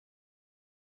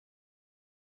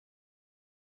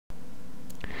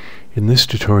In this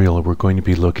tutorial we're going to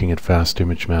be looking at fast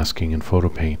image masking in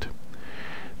PhotoPaint.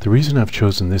 The reason I've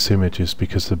chosen this image is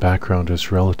because the background is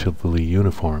relatively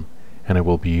uniform and it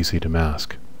will be easy to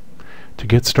mask. To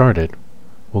get started,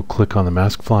 we'll click on the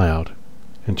Mask Flyout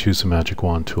and choose the Magic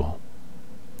Wand tool.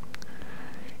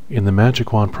 In the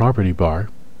Magic Wand property bar,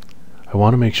 I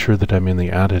want to make sure that I'm in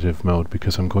the additive mode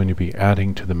because I'm going to be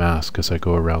adding to the mask as I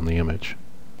go around the image.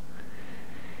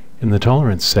 In the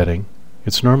tolerance setting,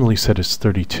 it's normally set as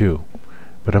 32,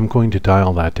 but I'm going to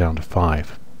dial that down to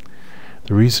 5.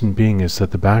 The reason being is that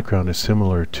the background is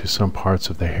similar to some parts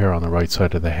of the hair on the right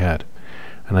side of the head,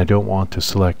 and I don't want to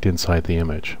select inside the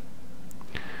image.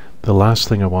 The last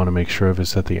thing I want to make sure of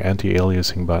is that the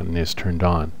anti-aliasing button is turned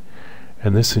on,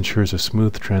 and this ensures a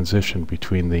smooth transition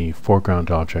between the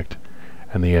foreground object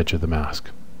and the edge of the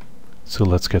mask. So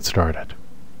let's get started.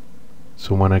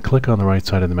 So when I click on the right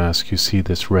side of the mask, you see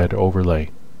this red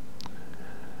overlay.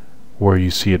 Where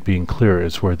you see it being clear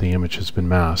is where the image has been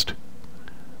masked.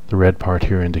 The red part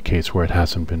here indicates where it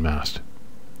hasn't been masked.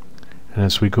 And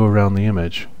as we go around the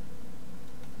image,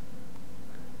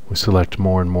 we select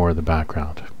more and more of the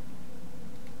background.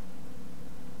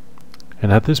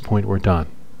 And at this point we're done.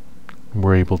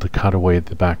 We're able to cut away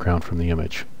the background from the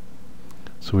image.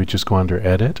 So we just go under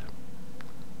Edit,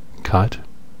 Cut,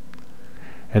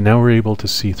 and now we're able to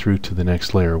see through to the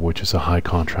next layer, which is a high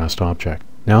contrast object.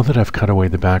 Now that I've cut away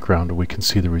the background, we can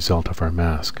see the result of our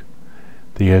mask.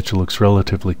 The edge looks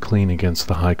relatively clean against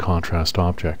the high contrast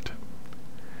object.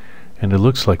 And it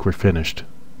looks like we're finished,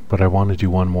 but I want to do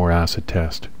one more acid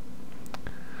test.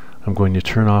 I'm going to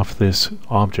turn off this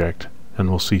object and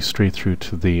we'll see straight through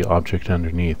to the object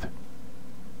underneath.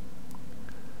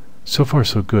 So far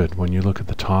so good. When you look at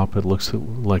the top, it looks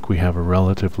like we have a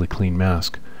relatively clean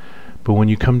mask, but when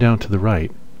you come down to the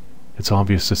right, it's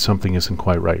obvious that something isn't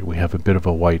quite right. We have a bit of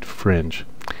a white fringe,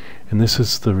 and this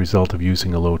is the result of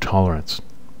using a low tolerance.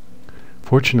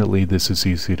 Fortunately, this is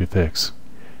easy to fix.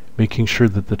 Making sure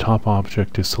that the top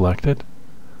object is selected,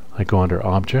 I go under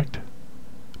Object,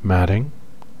 Matting,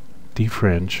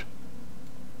 Defringe,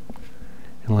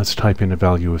 and let's type in a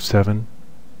value of 7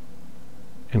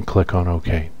 and click on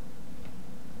OK.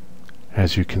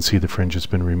 As you can see, the fringe has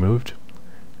been removed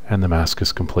and the mask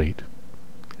is complete,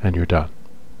 and you're done.